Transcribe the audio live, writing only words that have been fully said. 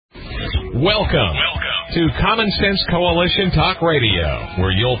Welcome to Common Sense Coalition Talk Radio,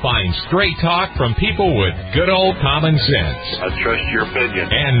 where you'll find straight talk from people with good old common sense. I trust your opinion.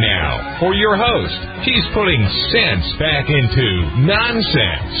 And now, for your host, he's putting sense back into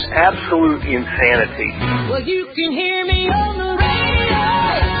nonsense. Absolute insanity. Well, you can hear me on the radio.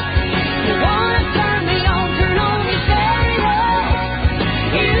 You want to turn me on, turn on your stereo.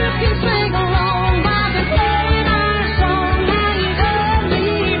 You can sing along while they're playing our song. Now you done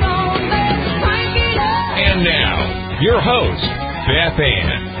me wrong, let's crank it up. And now, your host, Beth Ann.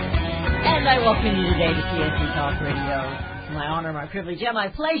 And I welcome you today to CSC Talk Radio. It's my honor, my privilege, and my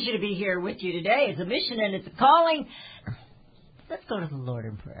pleasure to be here with you today. It's a mission and it's a calling. Let's go to the Lord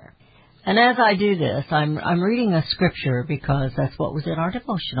in prayer. And as I do this, I'm reading a scripture because that's what was in our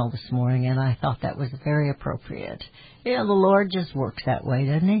devotional this morning, and I thought that was very appropriate. You know, the Lord just works that way,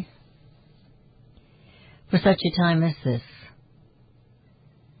 doesn't He? For such a time as this,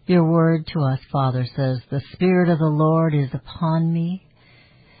 your word to us, Father, says, the Spirit of the Lord is upon me,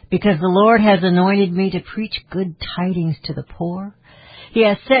 because the Lord has anointed me to preach good tidings to the poor. He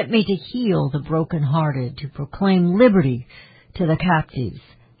has sent me to heal the brokenhearted, to proclaim liberty to the captives,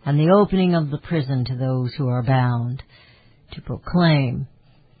 and the opening of the prison to those who are bound, to proclaim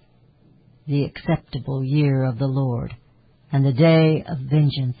the acceptable year of the Lord, and the day of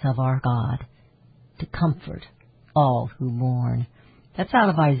vengeance of our God, to comfort all who mourn. That's out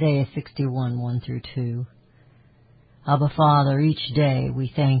of Isaiah 61, 1 through 2. Abba, Father, each day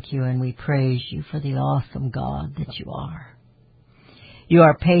we thank you and we praise you for the awesome God that you are. You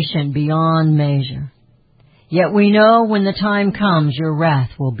are patient beyond measure. Yet we know when the time comes, your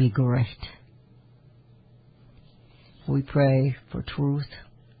wrath will be great. We pray for truth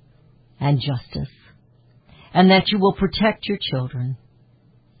and justice, and that you will protect your children.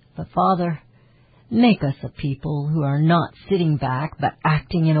 But Father, make us a people who are not sitting back, but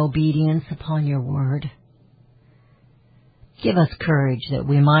acting in obedience upon your word. Give us courage that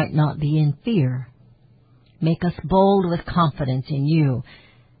we might not be in fear. Make us bold with confidence in you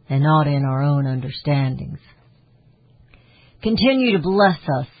and not in our own understandings. Continue to bless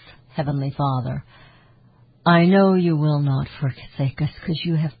us, Heavenly Father. I know you will not forsake us because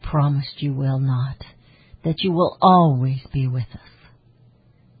you have promised you will not, that you will always be with us.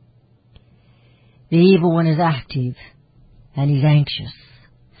 The evil one is active and he's anxious.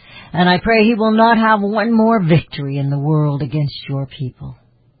 And I pray he will not have one more victory in the world against your people.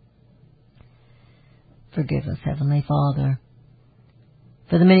 Forgive us, Heavenly Father,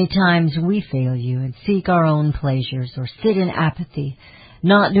 for the many times we fail you and seek our own pleasures or sit in apathy,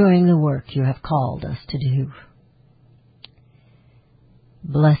 not doing the work you have called us to do.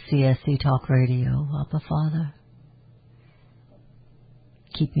 Bless CSC Talk Radio, Abba Father.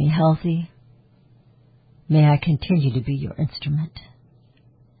 Keep me healthy. May I continue to be your instrument.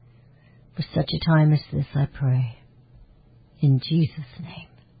 For such a time as this, I pray. In Jesus' name,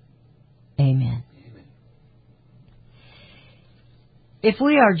 amen. If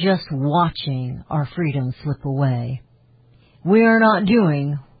we are just watching our freedom slip away, we are not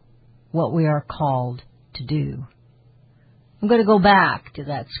doing what we are called to do. I'm going to go back to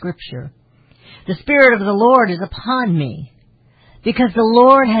that scripture. The Spirit of the Lord is upon me, because the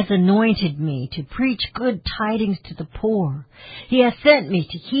Lord has anointed me to preach good tidings to the poor. He has sent me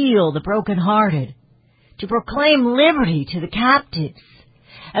to heal the brokenhearted, to proclaim liberty to the captives,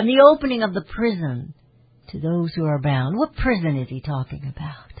 and the opening of the prison to those who are bound. What prison is he talking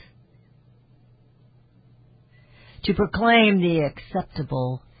about? To proclaim the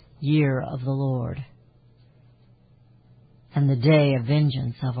acceptable year of the Lord and the day of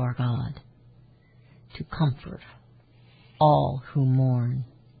vengeance of our God, to comfort all who mourn.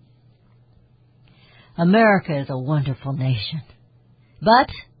 America is a wonderful nation, but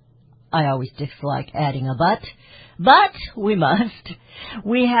I always dislike adding a but we must.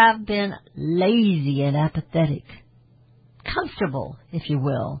 We have been lazy and apathetic, comfortable, if you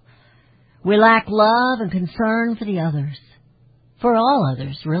will. We lack love and concern for the others, for all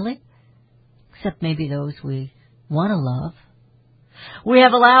others, really, except maybe those we want to love. We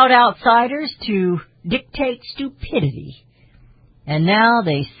have allowed outsiders to dictate stupidity, and now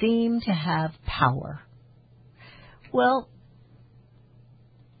they seem to have power. Well,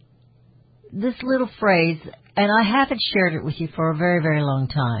 this little phrase, and I haven't shared it with you for a very, very long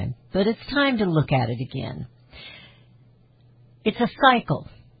time, but it's time to look at it again. It's a cycle,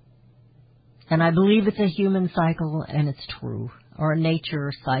 and I believe it's a human cycle, and it's true, or a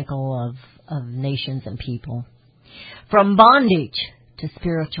nature cycle of nations and people. From bondage to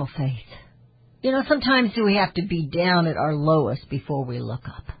spiritual faith. You know, sometimes we have to be down at our lowest before we look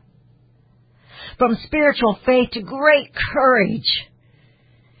up. From spiritual faith to great courage.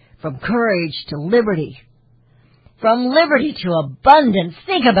 from courage to liberty, from liberty to abundance.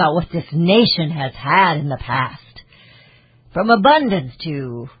 Think about what this nation has had in the past. From abundance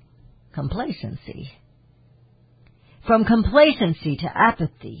to complacency. From complacency to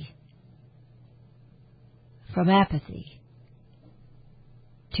apathy. From apathy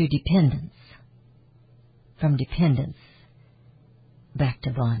to dependence. From dependence back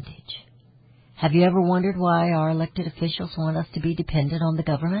to bondage. Have you ever wondered why our elected officials want us to be dependent on the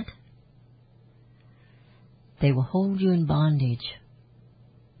government? They will hold you in bondage.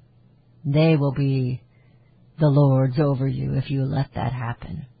 They will be the lords over you if you let that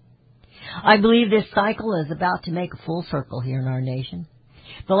happen. I believe this cycle is about to make a full circle here in our nation.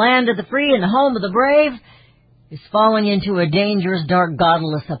 The land of the free and the home of the brave is falling into a dangerous, dark,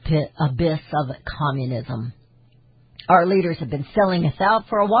 godless abyss of communism. Our leaders have been selling us out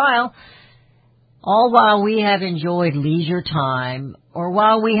for a while, all while we have enjoyed leisure time, or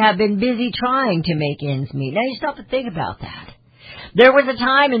while we have been busy trying to make ends meet. Now you stop to think about that. There was a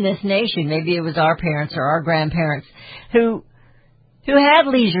time in this nation, maybe it was our parents or our grandparents, who had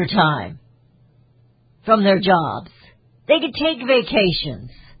leisure time from their jobs. They could take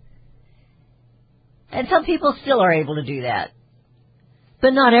vacations. And some people still are able to do that.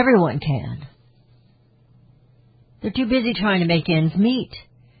 But not everyone can. They're too busy trying to make ends meet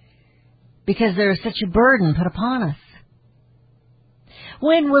because there is such a burden put upon us.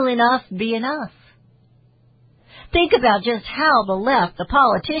 When will enough be enough? Think about just how the left, the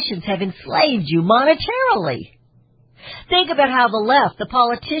politicians, have enslaved you monetarily. Think about how the left, the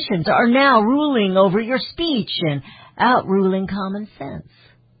politicians, are now ruling over your speech and outruling common sense.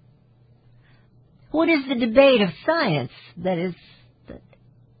 What is the debate of science that is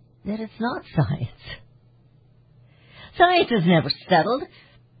not science? Science is never settled,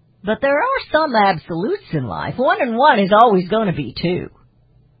 but there are some absolutes in life. 1 and 1 is always going to be 2.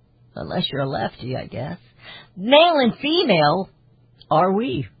 Unless you're a lefty, I guess. Male and female are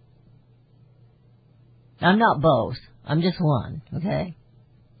we. I'm not both. I'm just one, okay?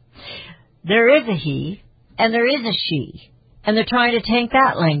 There is a he, and there is a she, and they're trying to take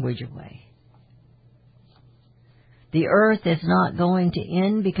that language away. The earth is not going to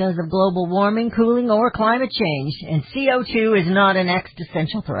end because of global warming, cooling, or climate change, and CO2 is not an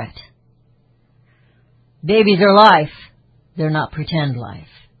existential threat. Babies are life. They're not pretend life.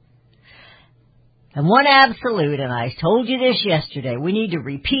 And one absolute, and I told you this yesterday, we need to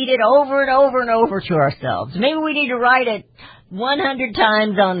repeat it over and over and over to ourselves. Maybe we need to write it 100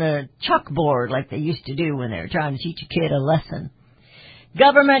 times on the chalkboard like they used to do when they were trying to teach a kid a lesson.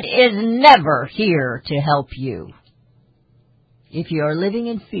 Government is never here to help you. If you are living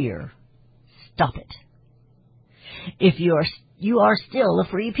in fear, stop it. If you are still a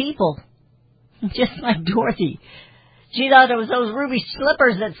free people, just like Dorothy. She thought it was those ruby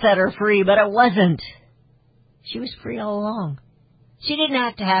slippers that set her free, but it wasn't. She was free all along. She didn't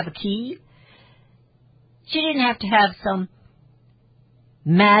have to have a key. She didn't have to have some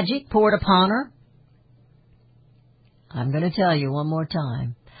magic poured upon her. I'm going to tell you one more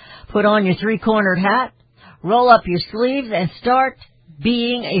time. Put on your three-cornered hat, roll up your sleeves, and start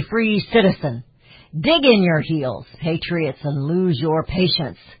being a free citizen. Dig in your heels, patriots, and lose your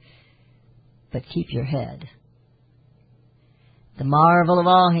patience. But keep your head. The marvel of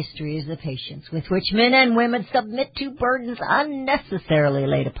all history is the patience with which men and women submit to burdens unnecessarily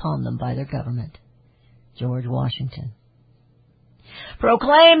laid upon them by their government. George Washington.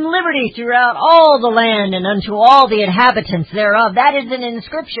 Proclaim liberty throughout all the land and unto all the inhabitants thereof. That is an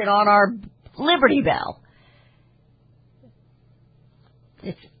inscription on our Liberty Bell.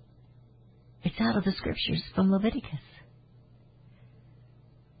 It's out of the scriptures from Leviticus.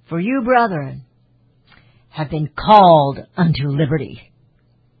 For you, brethren, have been called unto liberty.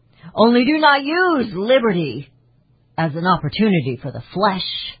 Only do not use liberty as an opportunity for the flesh,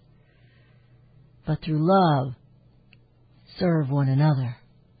 but through love serve one another.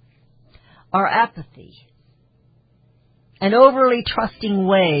 Our apathy and overly trusting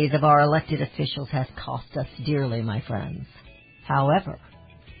ways of our elected officials has cost us dearly, my friends. However,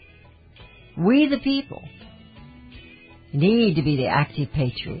 we the people need to be the active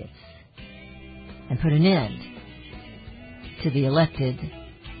patriots and put an end to the elected,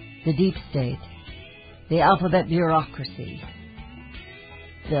 the deep state, the alphabet bureaucracy,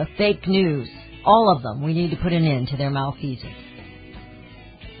 the fake news, all of them. We need to put an end to their malfeasance.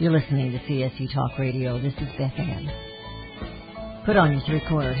 You're listening to CSC Talk Radio. This is Beth Ann. Put on your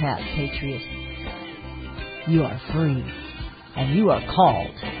three-cornered hat, patriot. You are free, and you are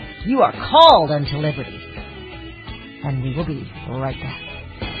called. You are called unto liberty. And we will be right back.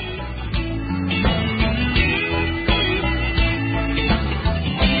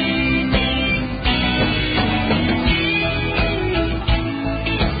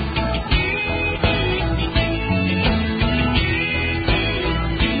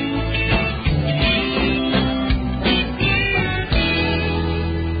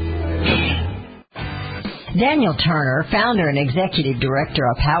 Daniel Turner, founder and executive director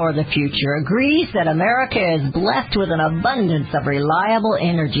of Power the Future, agrees that America is blessed with an abundance of reliable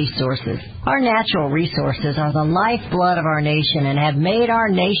energy sources. Our natural resources are the lifeblood of our nation and have made our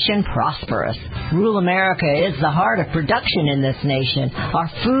nation prosperous. Rural America is the heart of production in this nation. Our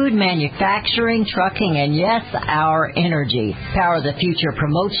food, manufacturing, trucking, and yes, our energy. Power the Future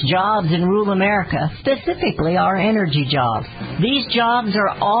promotes jobs in rural America, specifically our energy jobs. These jobs are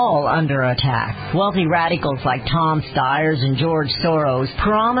all under attack. Wealthy radicals like Tom Stiers and George Soros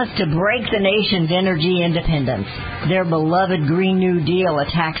promise to break the nation's energy independence. Their beloved Green New Deal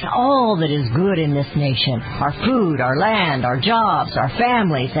attacks all that is good in this nation. Our food, our land, our jobs, our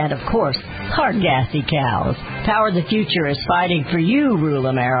families, and of course, our gassy cows. Power the Future is fighting for you, rural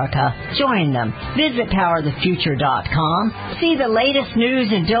America. Join them. Visit PowerTheFuture.com. See the latest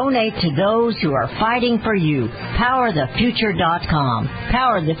news and donate to those who are fighting for you. PowerTheFuture.com.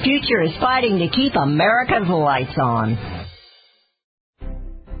 Power the Future is fighting to keep America's lights on.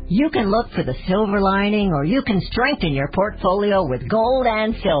 You can look for the silver lining, or you can strengthen your portfolio with gold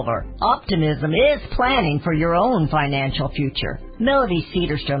and silver. Optimism is planning for your own financial future. Melody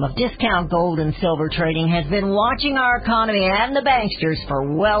Cedarstrom of Discount Gold and Silver Trading has been watching our economy and the banksters for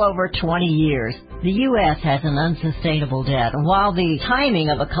well over 20 years. The U.S. has an unsustainable debt, and while the timing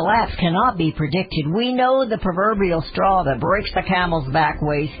of a collapse cannot be predicted, we know the proverbial straw that breaks the camel's back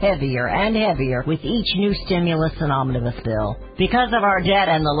weighs heavier and heavier with each new stimulus and omnibus bill. Because of our debt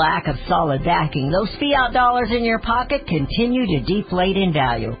and the lack of solid backing, those fiat dollars in your pocket continue to deflate in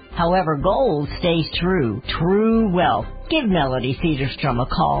value. However, gold stays true wealth. Give Melody Cedarstrom a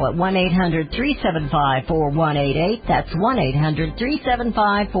call at 1-800-375-4188. That's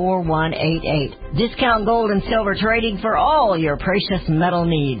 1-800-375-4188. Discount Gold and Silver Trading for all your precious metal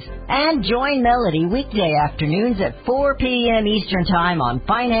needs. And join Melody weekday afternoons at 4 p.m. Eastern Time on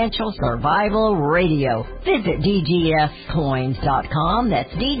Financial Survival Radio. Visit DGScoins.com.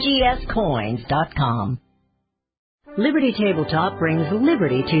 That's DGScoins.com. Liberty Tabletop brings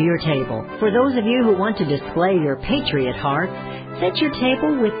liberty to your table. For those of you who want to display your patriot heart, set your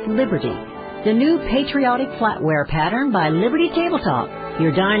table with Liberty, the new patriotic flatware pattern by Liberty Tabletop.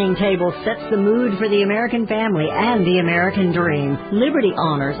 Your dining table sets the mood for the American family and the American dream. Liberty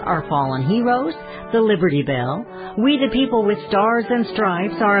honors our fallen heroes, the Liberty Bell, We the People with Stars and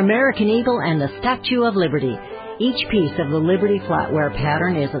Stripes, our American Eagle, and the Statue of Liberty. Each piece of the Liberty flatware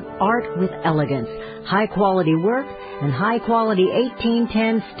pattern is an art with elegance, high-quality work, and high-quality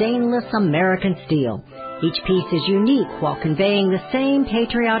 1810 stainless American steel. Each piece is unique while conveying the same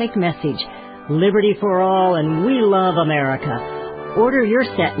patriotic message, liberty for all and we love America. Order your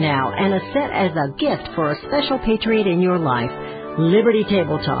set now and a set as a gift for a special patriot in your life. Liberty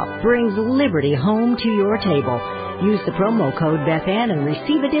Tabletop brings liberty home to your table. Use the promo code BethAnn and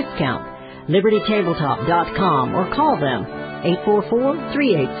receive a discount. LibertyTabletop.com or call them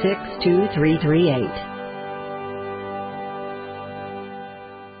 844-386-2338.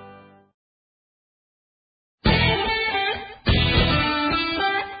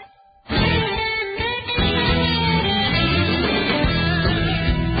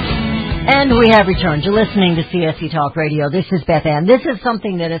 And we have returned. You're listening to CSC Talk Radio. This is Beth Ann. This is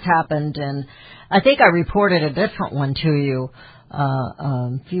something that has happened, and I think I reported a different one to you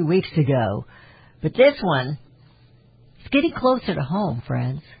a few weeks ago. But this one, it's getting closer to home,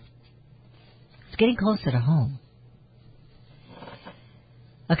 friends. It's getting closer to home.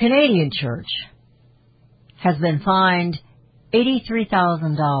 A Canadian church has been fined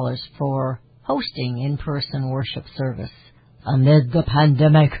 $83,000 for hosting in-person worship service amid the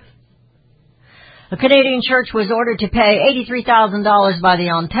pandemic. A Canadian church was ordered to pay $83,000 by the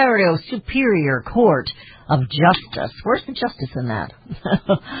Ontario Superior Court of Justice. Where's the justice in that?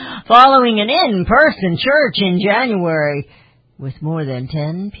 Following an in-person church in January with more than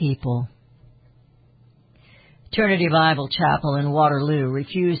 10 people. Trinity Bible Chapel in Waterloo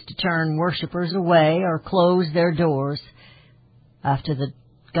refused to turn worshipers away or close their doors after the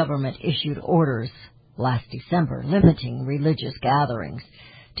government issued orders last December limiting religious gatherings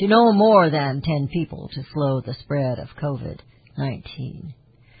to no more than 10 people to slow the spread of COVID-19.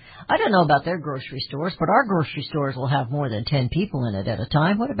 I don't know about their grocery stores, but our grocery stores will have more than 10 people in it at a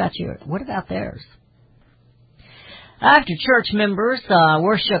time. What about theirs? After church members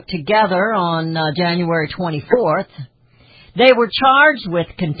worshiped together on January 24th, they were charged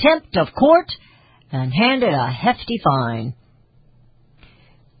with contempt of court and handed a hefty fine.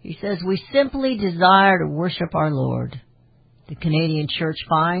 He says, "We simply desire to worship our Lord." The Canadian church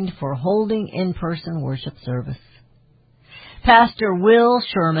fined for holding in-person worship service. Pastor Will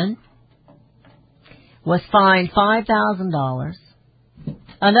Sherman was fined $5,000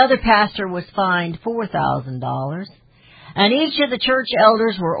 Another pastor was fined $4,000, and each of the church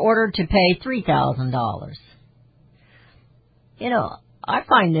elders were ordered to pay $3,000. You know, I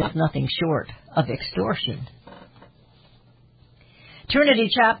find this nothing short of extortion. Trinity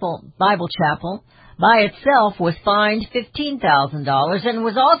Chapel, Bible Chapel, by itself was fined $15,000 and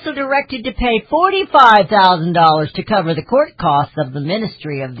was also directed to pay $45,000 to cover the court costs of the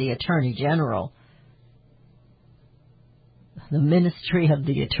ministry of the Attorney General. The Ministry of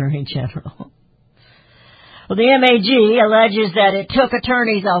the Attorney General. Well, the MAG alleges that it took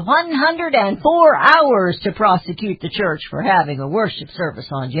attorneys 104 hours to prosecute the church for having a worship service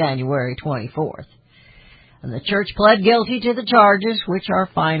on January 24th. And the church pled guilty to the charges, which are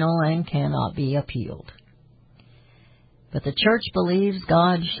final and cannot be appealed. But the church believes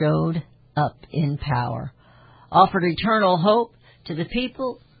God showed up in power, offered eternal hope to the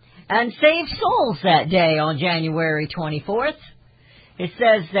people, and saved souls that day on January 24th. It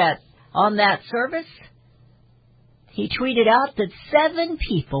says that on that service, he tweeted out that 7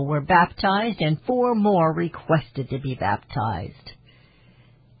 people were baptized and 4 more requested to be baptized.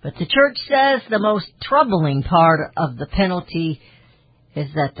 But the church says the most troubling part of the penalty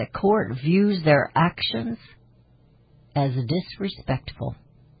is that the court views their actions as disrespectful.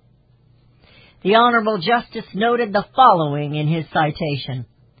 The Honorable Justice noted the following in his citation.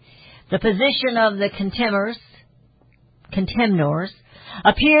 The position of the contemnors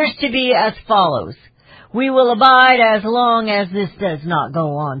appears to be as follows. We will abide as long as this does not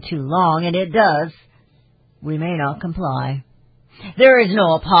go on too long, and it does. We may not comply. There is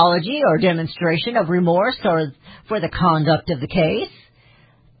no apology or demonstration of remorse for the conduct of the case.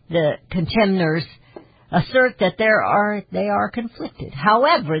 The contemnors assert that they are conflicted.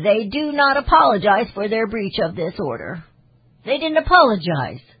 However, they do not apologize for their breach of this order. They didn't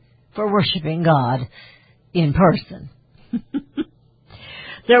apologize for worshiping God in person.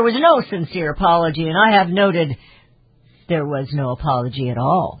 There was no sincere apology, and I have noted there was no apology at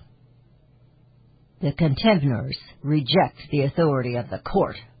all. The contemnors reject the authority of the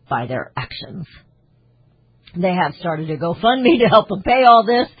court by their actions. They have started a GoFundMe to help them pay all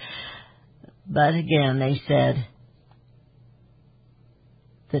this, but again, they said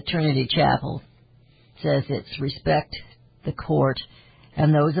the Trinity Chapel says it's respect the court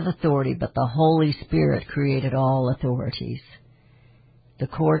and those of authority, but the Holy Spirit created all authorities, the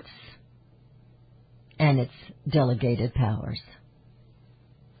courts, and its delegated powers.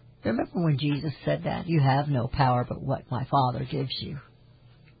 Remember when Jesus said that? You have no power but what my Father gives you.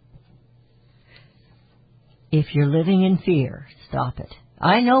 If you're living in fear, stop it.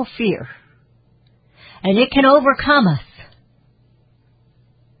 I know fear, and it can overcome us.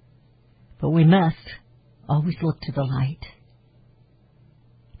 But we must always look to the light.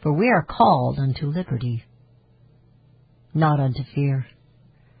 For we are called unto liberty, not unto fear.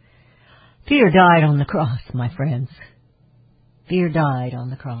 Fear died on the cross, my friends. Fear died on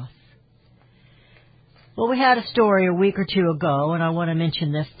the cross. Well, we had a story a week or two ago, and I want to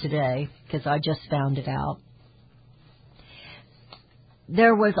mention this today because I just found it out.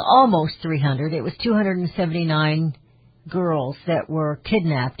 There was almost 300. It was 279 girls that were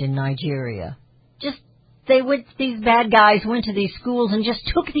kidnapped in Nigeria. These bad guys went to these schools and just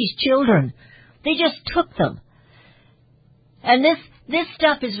took these children. They just took them. And this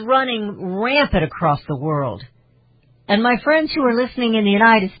stuff is running rampant across the world. And my friends who are listening in the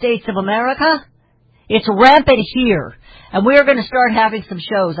United States of America, it's rampant here. And we're going to start having some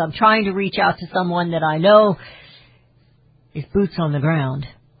shows. I'm trying to reach out to someone that I know is boots on the ground.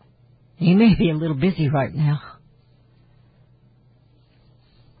 He may be a little busy right now.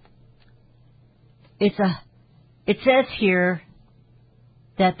 It says here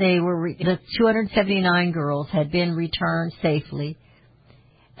that the 279 girls had been returned safely,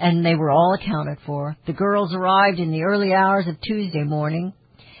 and they were all accounted for. The girls arrived in the early hours of Tuesday morning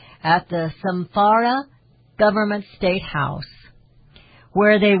at the Samfara Government State House,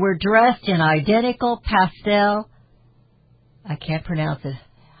 where they were dressed in identical pastel, I can't pronounce it,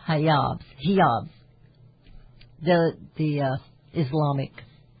 hijabs, the Islamic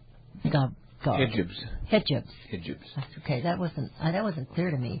God. Hijabs. That's okay. That wasn't clear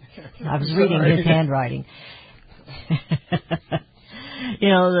to me. I was reading his handwriting. You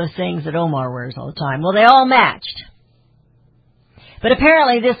know, those things that Omar wears all the time. Well, they all matched. But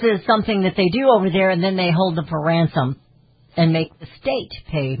apparently this is something that they do over there, and then they hold them for ransom and make the state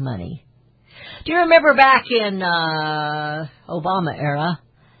pay money. Do you remember back in Obama era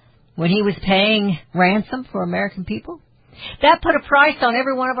when he was paying ransom for American people? That put a price on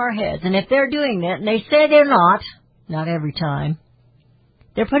every one of our heads. And if they're doing that, and they say they're not every time,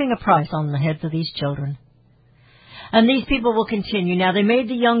 they're putting a price on the heads of these children. And these people will continue. Now, they made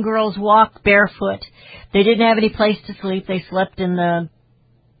the young girls walk barefoot. They didn't have any place to sleep. They slept in the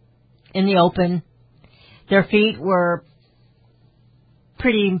open. Their feet were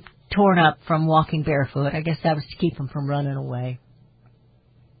pretty torn up from walking barefoot. I guess that was to keep them from running away.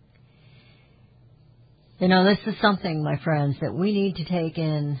 You know, this is something, my friends, that we need to take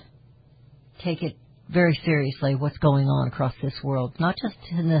it very seriously, what's going on across this world. Not just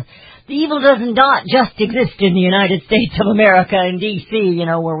in the evil does not just exist in the United States of America in D.C., you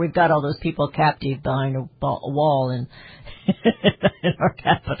know, where we've got all those people captive behind a wall in our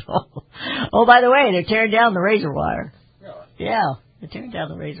capital. Oh, by the way, they're tearing down the razor wire. Yeah, they're tearing down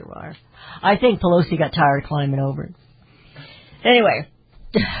the razor wire. I think Pelosi got tired of climbing over it. Anyway.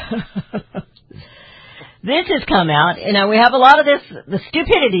 This has come out, you know, we have a lot of this, the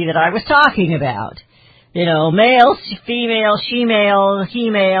stupidity that I was talking about. You know, male, female, she-male,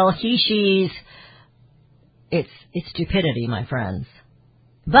 he-male, he-she's. It's stupidity, my friends.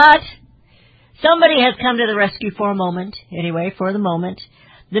 But somebody has come to the rescue for a moment, anyway, for the moment.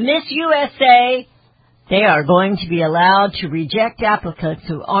 The Miss USA, they are going to be allowed to reject applicants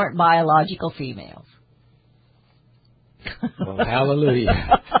who aren't biological females. Well,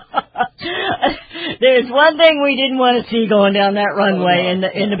 hallelujah. There's one thing we didn't want to see going down that runway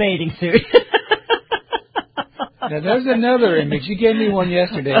in the bathing suit. Now, there's another image. You gave me one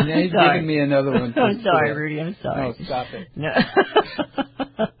yesterday, and now he's giving me another one. I'm sorry, Rudy. I'm sorry. Oh, stop it. No.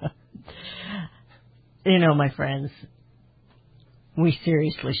 You know, my friends, we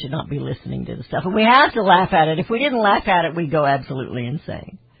seriously should not be listening to the stuff. And we have to laugh at it. If we didn't laugh at it, we'd go absolutely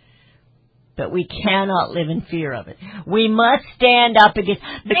insane. But we cannot live in fear of it. We must stand up against.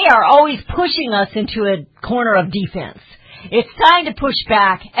 They are always pushing us into a corner of defense. It's time to push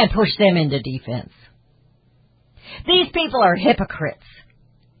back and push them into defense. These people are hypocrites.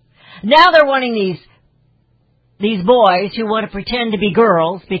 Now they're wanting these boys who want to pretend to be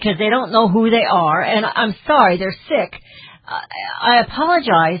girls because they don't know who they are. And I'm sorry, they're sick. I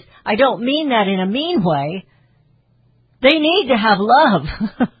apologize. I don't mean that in a mean way. They need to have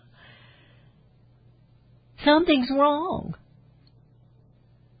love. Something's wrong.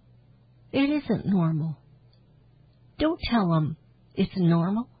 It isn't normal. Don't tell them it's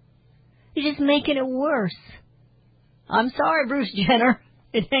normal. You're just making it worse. I'm sorry, Bruce Jenner.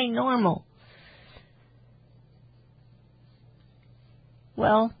 It ain't normal.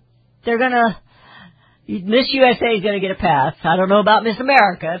 Well, Miss USA is going to get a pass. I don't know about Miss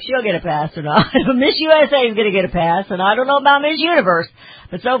America, if she'll get a pass or not. Miss USA is going to get a pass, and I don't know about Miss Universe.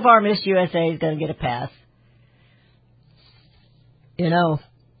 But so far, Miss USA is going to get a pass. You know,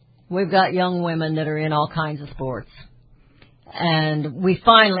 we've got young women that are in all kinds of sports. And we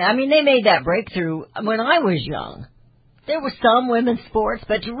finally, they made that breakthrough when I was young. There were some women's sports,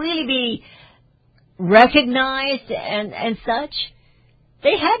 but to really be recognized and such,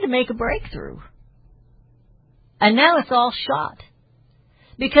 they had to make a breakthrough. And now it's all shot.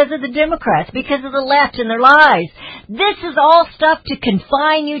 Because of the Democrats, because of the left and their lies. This is all stuff to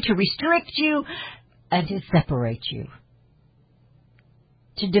confine you, to restrict you, and to separate you.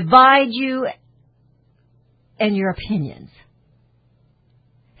 To divide you and your opinions.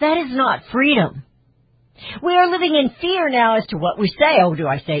 That is not freedom. We are living in fear now as to what we say. Oh, do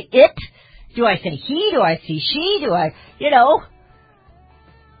I say it? Do I say he? Do I say she? Do I,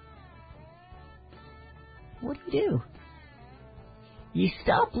 What do? You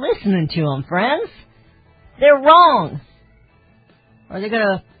stop listening to them, friends. They're wrong. Are they going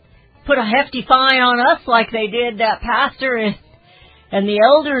to put a hefty fine on us like they did that pastor and the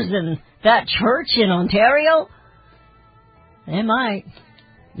elders in that church in Ontario? They might.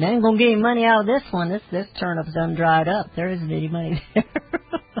 They ain't going to get any money out of this one. This turnip's done dried up. There isn't any money there.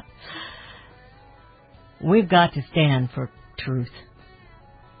 We've got to stand for truth.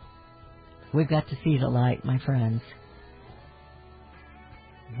 We've got to see the light, my friends.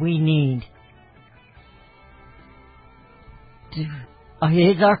 We need to...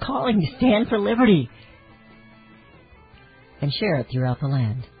 It's our calling to stand for liberty and share it throughout the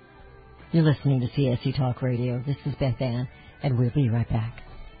land. You're listening to CSC Talk Radio. This is Beth Ann, and we'll be right back.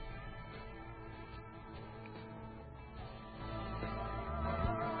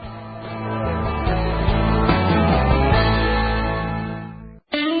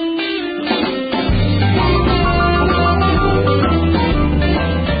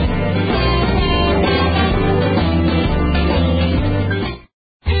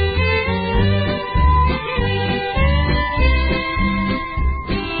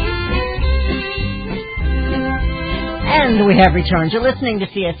 We have returned. You're listening to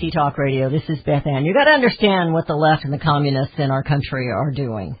CSC Talk Radio. This is Beth Ann. You've got to understand what the left and the communists in our country are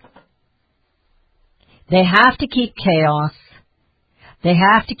doing. They have to keep chaos. They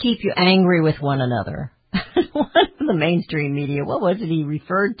have to keep you angry with one another. One of the mainstream media, what was it he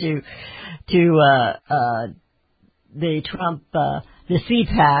referred to the Trump, the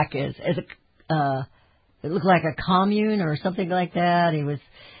CPAC as a, it looked like a commune or something like that. It was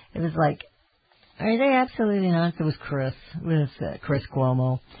like, are they absolutely nuts? It was Chris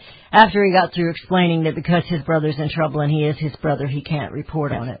Cuomo. After he got through explaining that because his brother's in trouble and he is his brother, he can't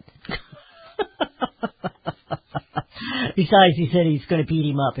report on it. Besides, he said he's going to beat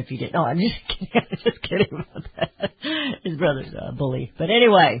him up if he did. No, I'm just kidding. I'm just kidding about that. His brother's a bully. But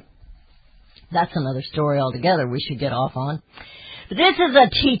anyway, that's another story altogether we should get off on. But this is a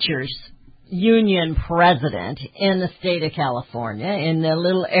teachers union president in the state of California, in the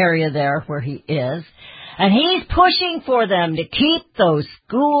little area there where he is. And he's pushing for them to keep those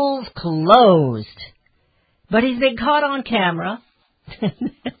schools closed. But he's been caught on camera.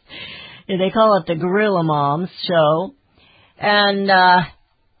 They call it the Gorilla Moms show. And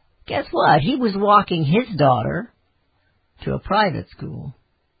guess what? He was walking his daughter to a private school.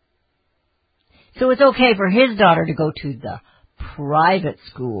 So it's okay for his daughter to go to the private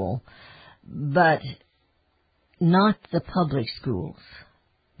school, but not the public schools.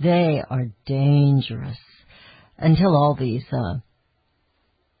 They are dangerous until all these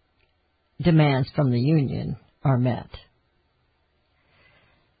demands from the union are met.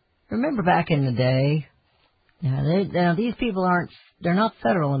 Remember back in the day, now these people they're not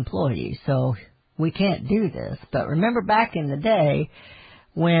federal employees, so we can't do this. But remember back in the day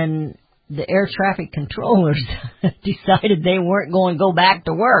when the air traffic controllers decided they weren't going to go back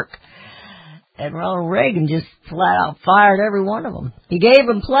to work. And Ronald Reagan just flat out fired every one of them. He gave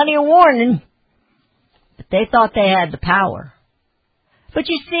them plenty of warning, but they thought they had the power. But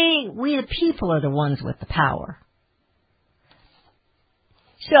you see, we the people are the ones with the power.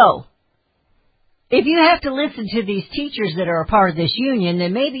 So, if you have to listen to these teachers that are a part of this union,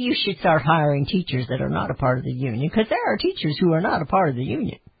 then maybe you should start hiring teachers that are not a part of the union, because there are teachers who are not a part of the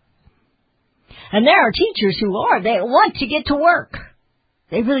union. And there are teachers who they want to get to work.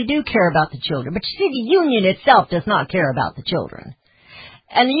 They really do care about the children. But you see, the union itself does not care about the children.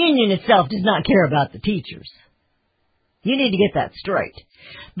 And the union itself does not care about the teachers. You need to get that straight.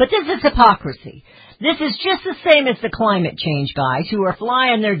 But this is hypocrisy. This is just the same as the climate change guys who are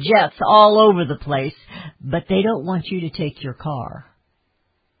flying their jets all over the place, but they don't want you to take your car.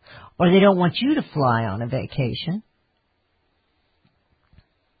 Or they don't want you to fly on a vacation.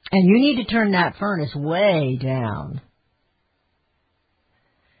 And you need to turn that furnace way down.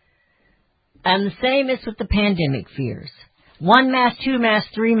 And the same is with the pandemic fears. 1 mask, 2 masks,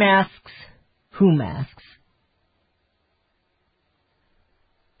 3 masks. Who masks?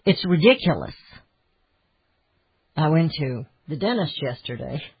 It's ridiculous. I went to the dentist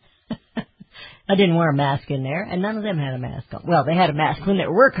yesterday. I didn't wear a mask in there, and none of them had a mask on. Well, they had a mask when they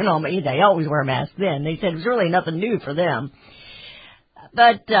were working on me. They always wear a mask then. They said it was really nothing new for them.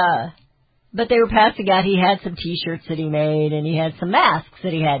 But they were passing out. He had some T-shirts that he made, and he had some masks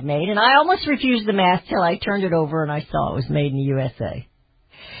that he had made. And I almost refused the mask till I turned it over and I saw it was made in the USA.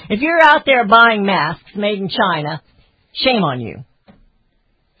 If you're out there buying masks made in China, shame on you.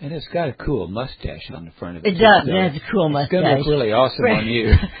 And it's got a cool mustache on the front of it. It does. It has a cool mustache. It's going to look really awesome on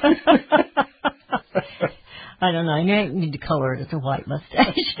you. I don't know. I need to color it as a white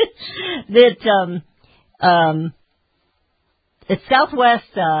mustache. It's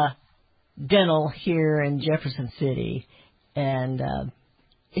Southwest Dental here in Jefferson City, and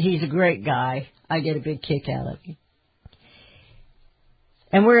he's a great guy. I get a big kick out of him.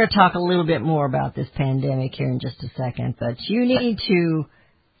 And we're going to talk a little bit more about this pandemic here in just a second, but you need to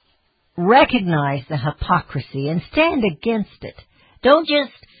recognize the hypocrisy and stand against it. Don't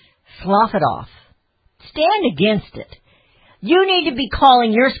just slough it off. Stand against it. You need to be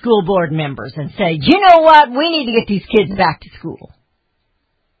calling your school board members and say, you know what, we need to get these kids back to school.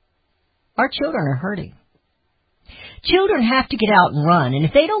 Our children are hurting. Children have to get out and run, and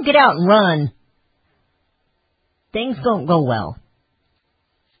if they don't get out and run, things don't go well.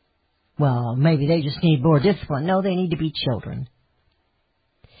 Well, maybe they just need more discipline. No, they need to be children.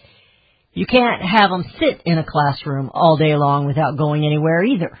 You can't have them sit in a classroom all day long without going anywhere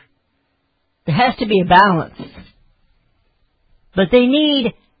either. There has to be a balance. But they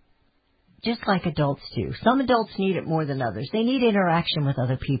need, just like adults do, some adults need it more than others. They need interaction with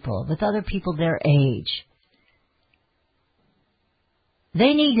other people their age.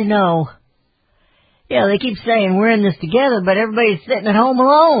 They need to know, they keep saying we're in this together, but everybody's sitting at home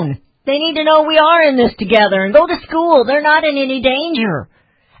alone. They need to know we are in this together and go to school. They're not in any danger.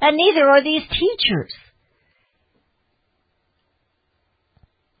 And neither are these teachers.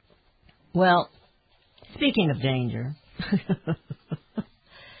 Well, Speaking of danger,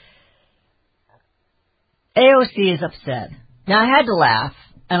 AOC is upset. Now, I had to laugh,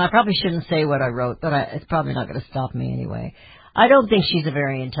 and I probably shouldn't say what I wrote, but it's probably not going to stop me anyway. I don't think she's a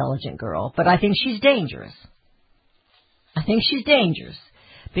very intelligent girl, but I think she's dangerous. I think she's dangerous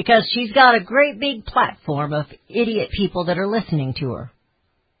because she's got a great big platform of idiot people that are listening to her.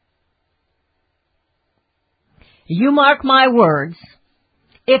 You mark my words,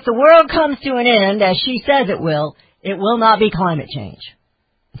 if the world comes to an end, as she says it will not be climate change.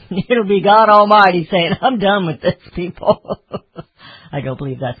 It'll be God Almighty saying, I'm done with this, people. I don't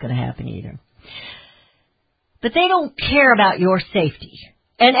believe that's going to happen either. But they don't care about your safety.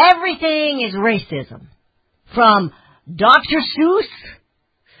 And everything is racism. From Dr. Seuss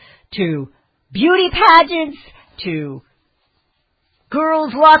to beauty pageants to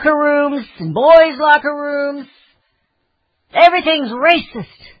girls' locker rooms and boys' locker rooms. Everything's racist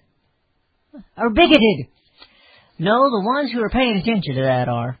or bigoted. No, the ones who are paying attention to that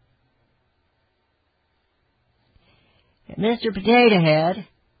are. And Mr. Potato Head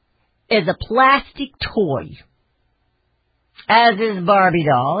is a plastic toy. As is Barbie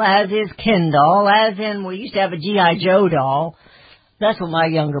doll, as is Ken doll, as in, we used to have a G.I. Joe doll. That's what my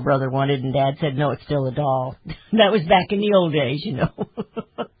younger brother wanted, and Dad said, no, it's still a doll. That was back in the old days, you know.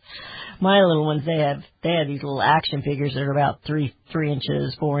 My little ones, they had these little action figures that are about 4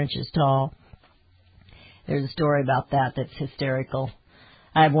 inches tall. There's a story about that that's hysterical.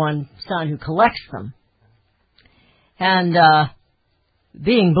 I have one son who collects them. And,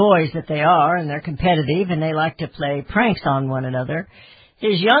 being boys that they are, and they're competitive, and they like to play pranks on one another,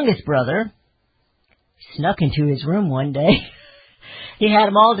 his youngest brother snuck into his room one day. He had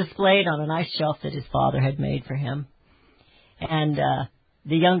them all displayed on a nice shelf that his father had made for him. And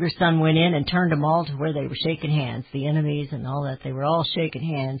the younger son went in and turned them all to where they were shaking hands, the enemies and all that. They were all shaking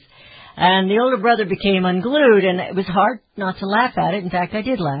hands. And the older brother became unglued, and it was hard not to laugh at it. In fact, I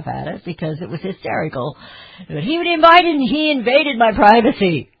did laugh at it because it was hysterical. But he invaded my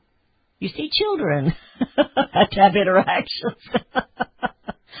privacy. You see, children have to have interactions.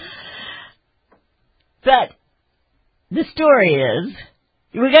 But the story is,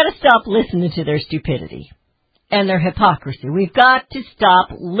 we got to stop listening to their stupidity and their hypocrisy. We've got to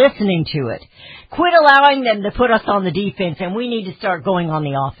stop listening to it. Quit allowing them to put us on the defense, and we need to start going on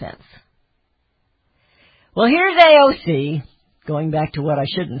the offense. Well, here's AOC, going back to what I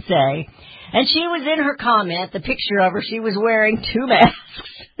shouldn't say, and she was in her comment, the picture of her, she was wearing 2 masks.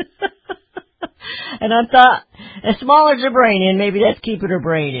 And I thought, as small as her brain is, maybe that's keeping her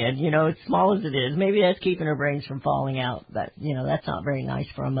brain in. You know, as small as it is, maybe that's keeping her brains from falling out. But, you know, that's not very nice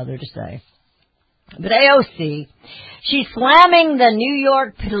for a mother to say. But AOC, she's slamming the New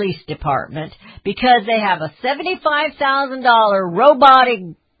York Police Department because they have a $75,000 robotic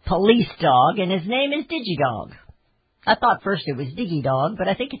police dog, and his name is DigiDog. I thought first it was DigiDog, but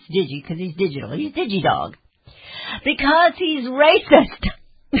I think it's Digi because he's digital. He's DigiDog. Because he's racist.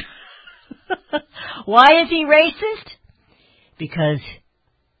 Why is he racist? Because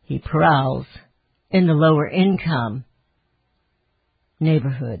he prowls in the lower income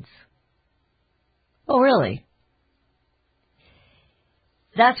neighborhoods. Oh, really?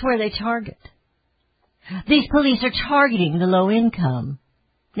 That's where they target. These police are targeting the low-income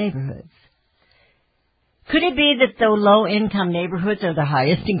neighborhoods. Could it be that the low-income neighborhoods are the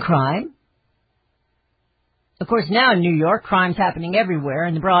highest in crime? Of course, now in New York, crime's happening everywhere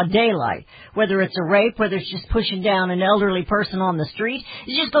in the broad daylight. Whether it's a rape, whether it's just pushing down an elderly person on the street,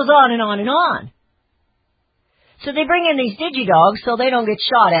 it just goes on and on and on. So they bring in these DigiDogs so they don't get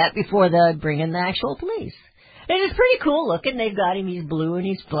shot at before they bring in the actual police. And it's pretty cool looking. They've got him, he's blue and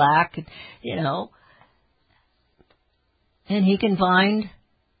he's black, and, you know. And he can find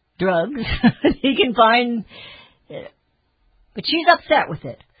drugs. He can find... But she's upset with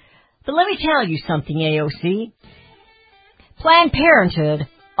it. But let me tell you something, AOC. Planned Parenthood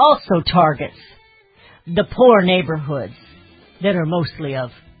also targets the poor neighborhoods that are mostly of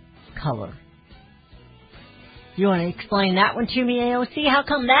color. You want to explain that one to me, AOC? How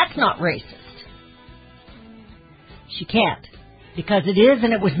come that's not racist? She can't. Because it is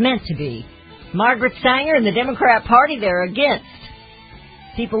and it was meant to be. Margaret Sanger and the Democrat Party, they're against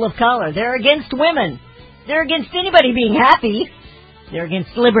people of color. They're against women. They're against anybody being happy. They're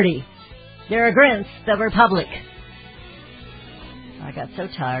against liberty. They're against the republic. I got so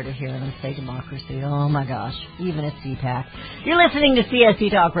tired of hearing them say democracy. Oh, my gosh. Even at CPAC. You're listening to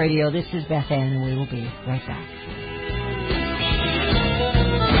CSC Talk Radio. This is Beth Ann, and we will be right back.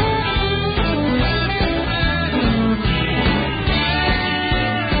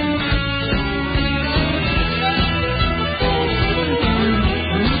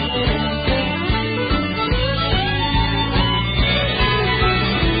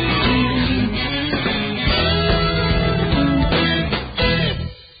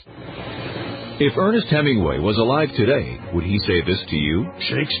 If Ernest Hemingway was alive today, would he say this to you?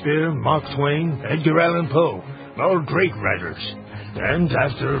 Shakespeare, Mark Twain, Edgar Allan Poe, all great writers. And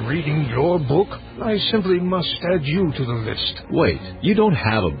after reading your book, I simply must add you to the list. Wait, you don't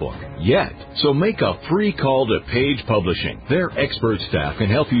have a book yet. So make a free call to Page Publishing. Their expert staff can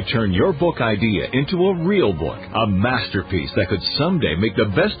help you turn your book idea into a real book, a masterpiece that could someday make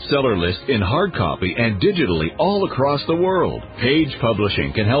the bestseller list in hard copy and digitally all across the world. Page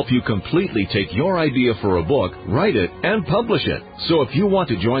Publishing can help you completely take your idea for a book, write it, and publish it. So if you want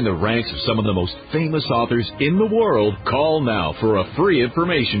to join the ranks of some of the most famous authors in the world, call now for a free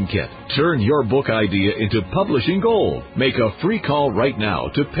information kit. Turn your book idea into publishing gold. Make a free call right now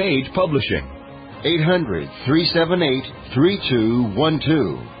to Page Publishing.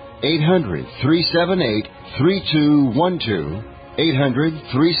 800-378-3212. 800-378-3212.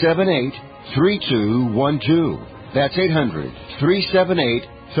 800-378-3212. That's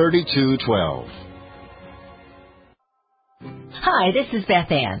 800-378-3212. Hi, this is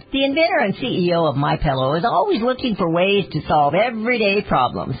Beth Ann. The inventor and CEO of MyPillow is always looking for ways to solve everyday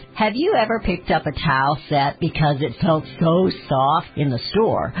problems. Have you ever picked up a towel set because it felt so soft in the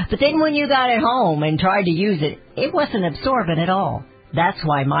store, but then when you got it home and tried to use it, it wasn't absorbent at all? That's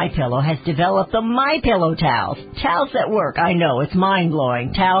why MyPillow has developed the MyPillow towels. Towels that work, I know, it's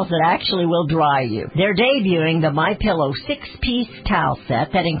mind-blowing. Towels that actually will dry you. They're debuting the MyPillow 6-piece towel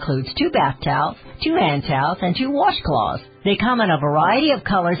set that includes 2 bath towels, 2 hand towels, and 2 washcloths. They come in a variety of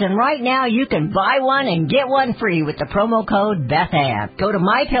colors, and right now you can buy one and get one free with the promo code BethAnn. Go to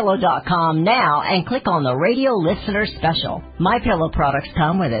MyPillow.com now and click on the radio listener special. MyPillow products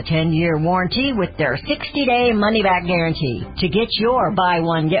come with a 10-year warranty with their 60-day money-back guarantee. To get your buy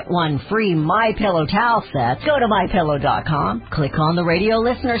one, get one free MyPillow towel set, go to MyPillow.com, click on the radio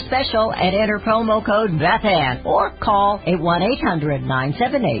listener special, and enter promo code BethAnn, or call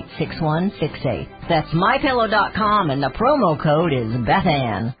 1-800-978-6168. That's MyPillow.com, and the promo code is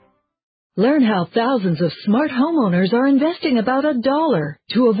BethAnn. Learn how thousands of smart homeowners are investing about $1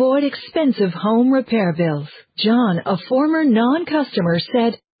 to avoid expensive home repair bills. John, a former non-customer,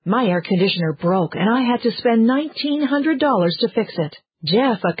 said, "My air conditioner broke and I had to spend $1,900 to fix it."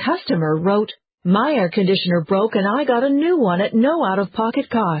 Jeff, a customer, wrote, "My air conditioner broke and I got a new one at no out-of-pocket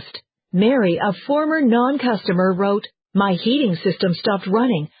cost." Mary, a former non-customer, wrote, "My heating system stopped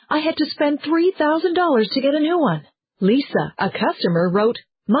running. I had to spend $3,000 to get a new one." Lisa, a customer, wrote,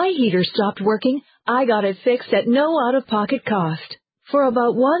 "My heater stopped working. I got it fixed at no out-of-pocket cost." For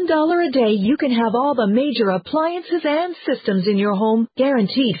about $1 a day, you can have all the major appliances and systems in your home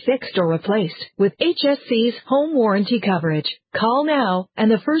guaranteed fixed or replaced with HSC's home warranty coverage. Call now,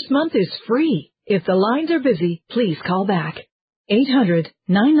 and the first month is free. If the lines are busy, please call back.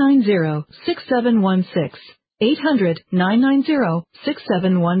 800-990-6716.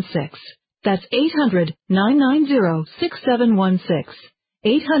 800-990-6716. That's 800-990-6716.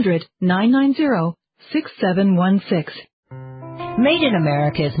 800-990-6716. Made in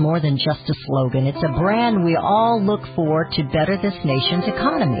America is more than just a slogan. It's a brand we all look for to better this nation's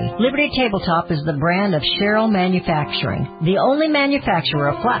economy. Liberty Tabletop is the brand of Sherrill Manufacturing, the only manufacturer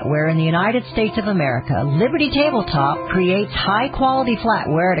of flatware in the United States of America. Liberty Tabletop creates high-quality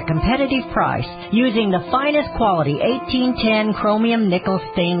flatware at a competitive price using the finest quality 1810 chromium nickel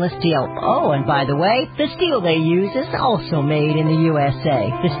stainless steel. Oh, and by the way, the steel they use is also made in the USA.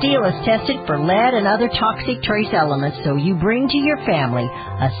 The steel is tested for lead and other toxic trace elements, so you bring to your family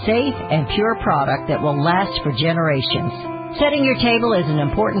a safe and pure product that will last for generations. Setting your table is an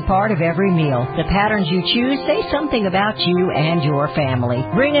important part of every meal. The patterns you choose say something about you and your family.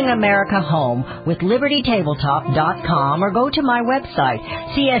 Bringing America home with LibertyTabletop.com, or go to my website,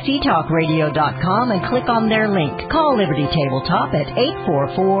 CSETalkRadio.com, and click on their link. Call Liberty Tabletop at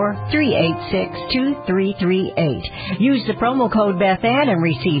 844-386-2338. Use the promo code BethAnn and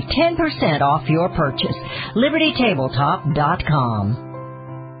receive 10% off your purchase. LibertyTabletop.com.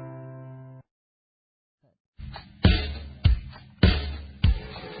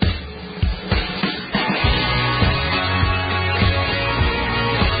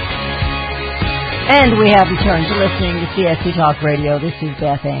 And we have returned to listening to CSC Talk Radio. This is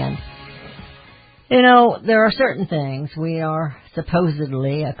Beth Ann. You know, there are certain things. We are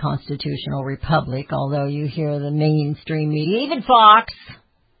supposedly a constitutional republic, although you hear the mainstream media, even Fox,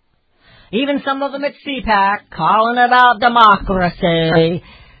 even some of them at CPAC, calling about democracy.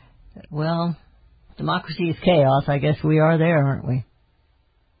 Well, democracy is chaos. I guess we are there, aren't we?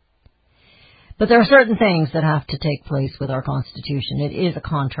 But there are certain things that have to take place with our Constitution. It is a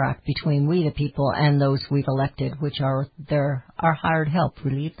contract between we the people and those we've elected, which are our hired help.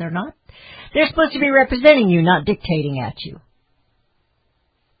 Believe they're not. They're supposed to be representing you, not dictating at you.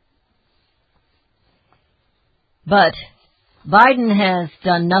 But Biden has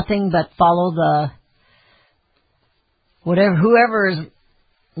done nothing but follow whoever is,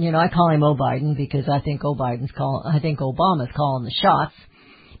 I call him O-Biden because I think Obama's calling the shots.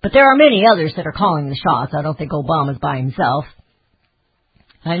 But there are many others that are calling the shots. I don't think Obama's by himself.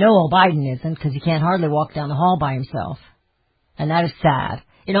 I know Biden isn't because he can't hardly walk down the hall by himself. And that is sad.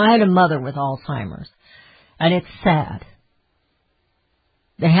 I had a mother with Alzheimer's. And it's sad.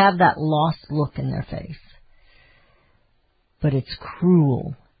 They have that lost look in their face. But it's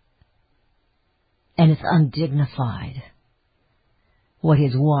cruel. And it's undignified what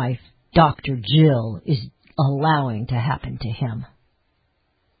his wife, Dr. Jill, is allowing to happen to him.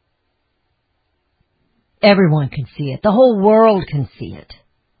 Everyone can see it. The whole world can see it.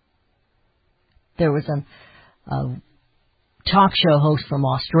 There was a talk show host from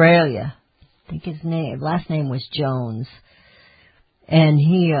Australia. I think his last name was Jones. And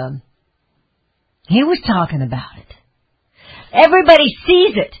he was talking about it. Everybody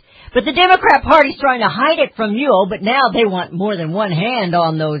sees it. But the Democrat Party's trying to hide it from you, but now they want more than one hand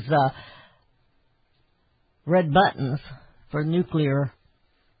on those red buttons for nuclear.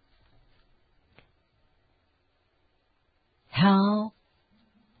 How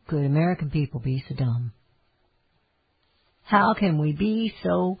could American people be so dumb? How can we be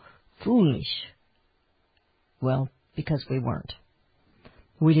so foolish? Well, because we weren't.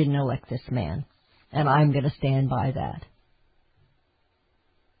 We didn't elect this man, and I'm going to stand by that.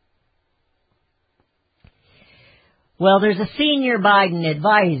 Well, there's a senior Biden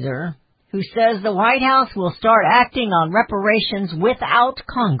advisor who says the White House will start acting on reparations without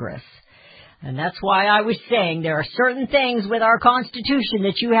Congress. And that's why I was saying there are certain things with our Constitution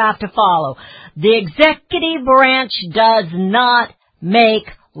that you have to follow. The executive branch does not make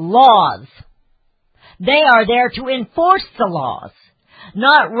laws. They are there to enforce the laws,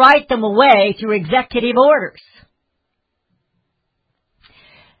 not write them away through executive orders.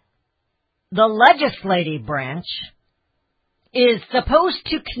 The legislative branch is supposed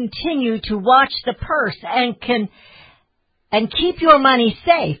to continue to watch the purse and keep your money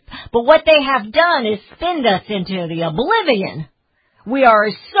safe. But what they have done is spin us into the oblivion. We are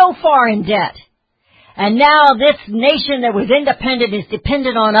so far in debt. And now this nation that was independent is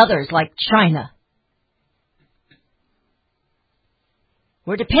dependent on others like China.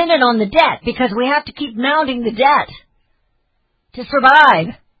 We're dependent on the debt because we have to keep mounting the debt to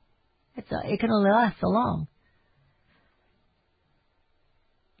survive. It can only last so long.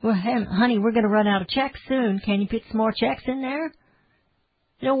 Well, honey, we're going to run out of checks soon. Can you put some more checks in there? It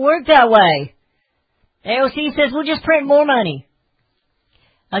don't work that way. AOC says we'll just print more money.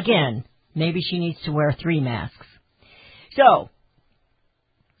 Again, maybe she needs to wear 3 masks. So,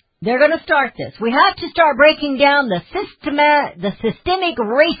 they're going to start this. We have to start breaking down the systemic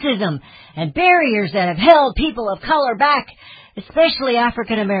racism and barriers that have held people of color back, especially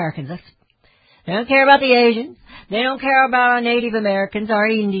African Americans. They don't care about the Asians. They don't care about our Native Americans, our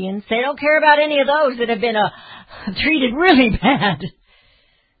Indians. They don't care about any of those that have been treated really bad.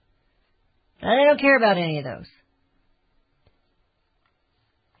 They don't care about any of those.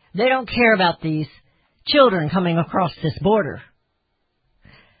 They don't care about these children coming across this border.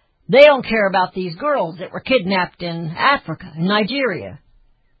 They don't care about these girls that were kidnapped in Africa, in Nigeria.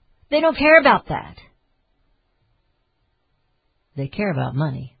 They don't care about that. They care about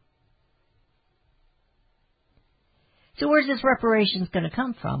money. So where's this reparations going to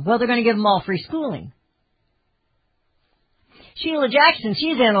come from? Well, they're going to give them all free schooling. Sheila Jackson,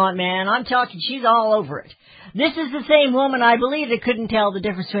 she's in on it, man. I'm talking, she's all over it. This is the same woman, I believe, that couldn't tell the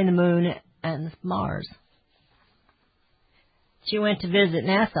difference between the moon and Mars. She went to visit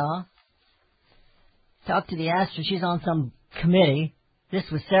NASA, talked to the astronaut. She's on some committee. This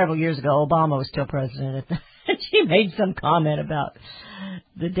was several years ago. Obama was still president. She made some comment about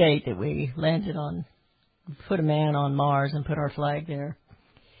the date that we landed on, put a man on Mars and put our flag there.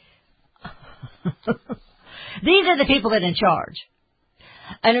 These are the people that are in charge.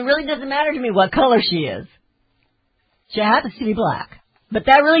 And it really doesn't matter to me what color she is. She happens to be black. But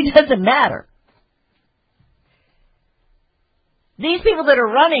that really doesn't matter. These people that are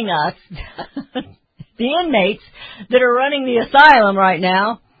running us, the inmates that are running the asylum right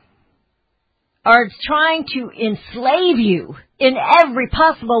now, are trying to enslave you in every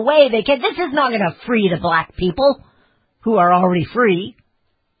possible way they can. This is not going to free the black people who are already free.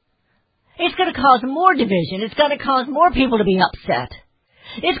 It's going to cause more division. It's going to cause more people to be upset.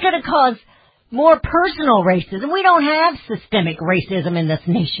 It's going to cause more personal racism. We don't have systemic racism in this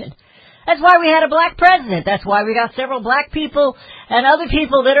nation. That's why we had a black president. That's why we got several black people and other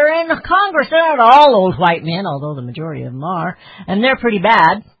people that are in Congress. They're not all old white men, although the majority of them are, and they're pretty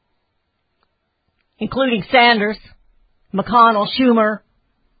bad. including Sanders, McConnell, Schumer,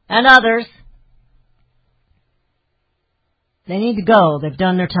 and others. They need to go. They've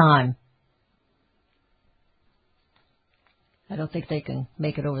done their time. I don't think they can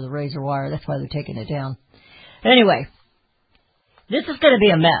make it over the razor wire. That's why they're taking it down. Anyway, this is going to be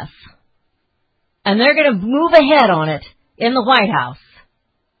a mess. And they're going to move ahead on it in the White House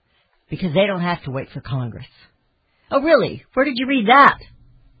because they don't have to wait for Congress. Oh, really? Where did you read that?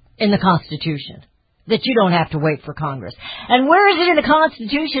 In the Constitution. That you don't have to wait for Congress. And where is it in the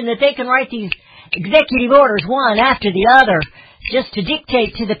Constitution that they can write these executive orders one after the other just to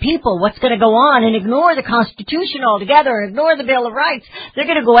dictate to the people what's going to go on and ignore the Constitution altogether and ignore the Bill of Rights? They're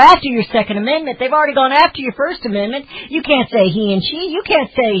going to go after your Second Amendment. They've already gone after your First Amendment. You can't say he and she.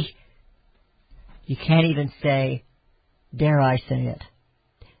 You can't even say, dare I say it,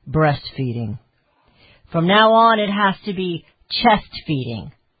 breastfeeding. From now on, it has to be chest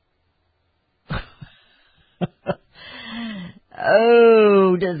feeding.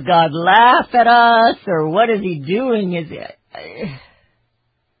 Oh, does God laugh at us, or what is he doing?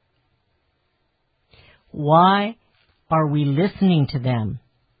 Why are we listening to them?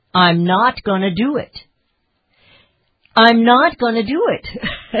 I'm not going to do it. I'm not going to do it.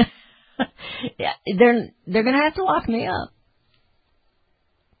 They're going to have to lock me up.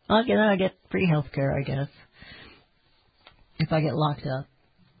 I get free health care, I guess, if I get locked up.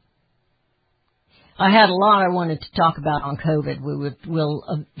 I had a lot I wanted to talk about on COVID.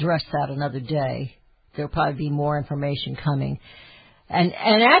 We'll address that another day. There'll probably be more information coming. And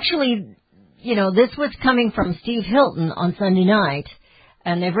actually, you know, this was coming from Steve Hilton on Sunday night,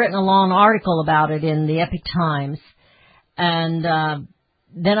 and they've written a long article about it in the Epic Times. And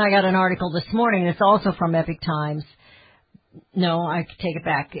then I got an article this morning that's also from Epic Times. No, I take it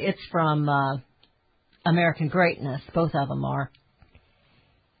back. It's from American Greatness. Both of them are.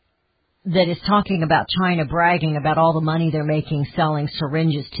 That is talking about China bragging about all the money they're making selling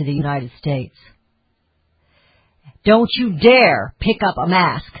syringes to the United States. Don't you dare pick up a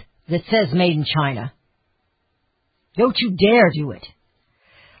mask that says made in China. Don't you dare do it.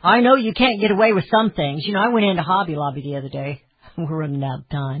 I know you can't get away with some things. You know, I went into Hobby Lobby the other day. We're running out of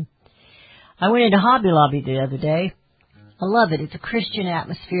time. I went into Hobby Lobby the other day. I love it. It's a Christian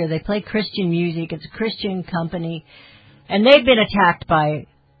atmosphere. They play Christian music. It's a Christian company. And they've been attacked by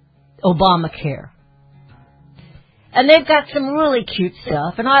Obamacare. And they've got some really cute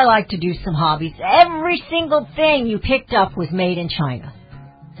stuff, and I like to do some hobbies. Every single thing you picked up was made in China.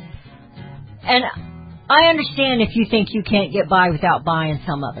 And I understand if you think you can't get by without buying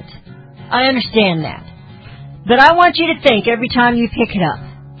some of it. I understand that. But I want you to think every time you pick it up,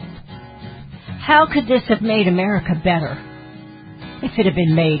 how could this have made America better if it had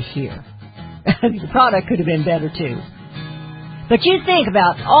been made here? The product could have been better too. But you think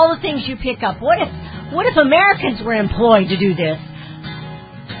about all the things you pick up. What if Americans were employed to do this?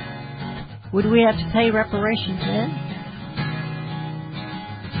 Would we have to pay reparations then?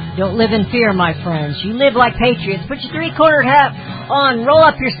 Don't live in fear, my friends. You live like patriots. Put your three-cornered hat on, roll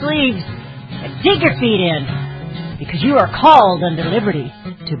up your sleeves, and dig your feet in. Because you are called under liberty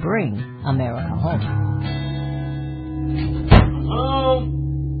to bring America home.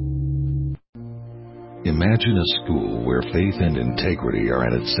 Imagine a school where faith and integrity are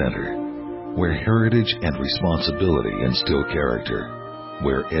at its center, where heritage and responsibility instill character,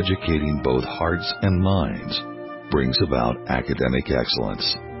 where educating both hearts and minds brings about academic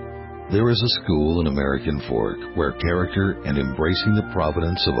excellence. There is a school in American Fork where character and embracing the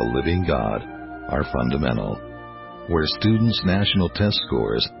providence of a living God are fundamental, where students' national test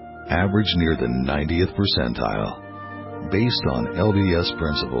scores average near the 90th percentile. Based on LDS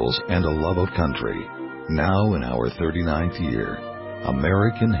principles and a love of country, now in our 39th year,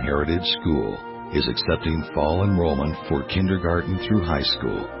 American Heritage School is accepting fall enrollment for kindergarten through high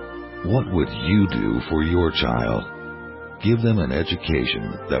school. What would you do for your child? Give them an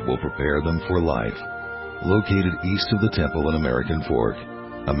education that will prepare them for life. Located east of the Temple in American Fork,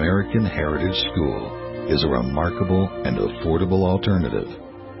 American Heritage School is a remarkable and affordable alternative.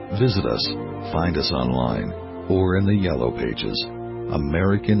 Visit us, find us online, or in the Yellow Pages.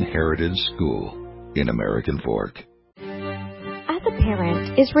 American Heritage School in American Fork. As a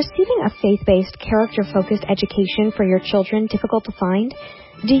parent, is receiving a faith-based, character-focused education for your children difficult to find?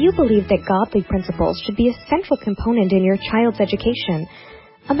 Do you believe that godly principles should be a central component in your child's education?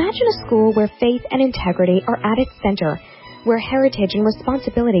 Imagine a school where faith and integrity are at its center, where heritage and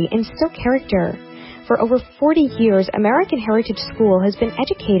responsibility instill character. For over 40 years, American Heritage School has been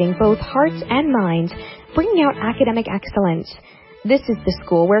educating both hearts and minds, bringing out academic excellence. This is the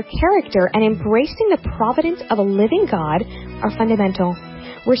school where character and embracing the providence of a living God are fundamental.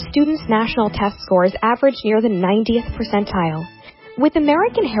 where students' national test scores average near the 90th percentile. With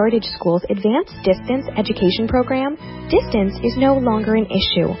American Heritage School's Advanced Distance Education Program, distance is no longer an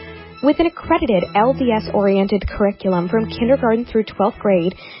issue. With an accredited LDS-oriented curriculum from kindergarten through 12th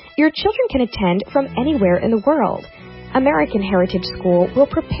grade, your children can attend from anywhere in the world. American Heritage School will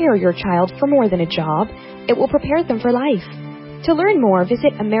prepare your child for more than a job. It will prepare them for life. To learn more,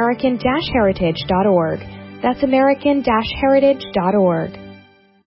 visit American-Heritage.org. That's American-Heritage.org.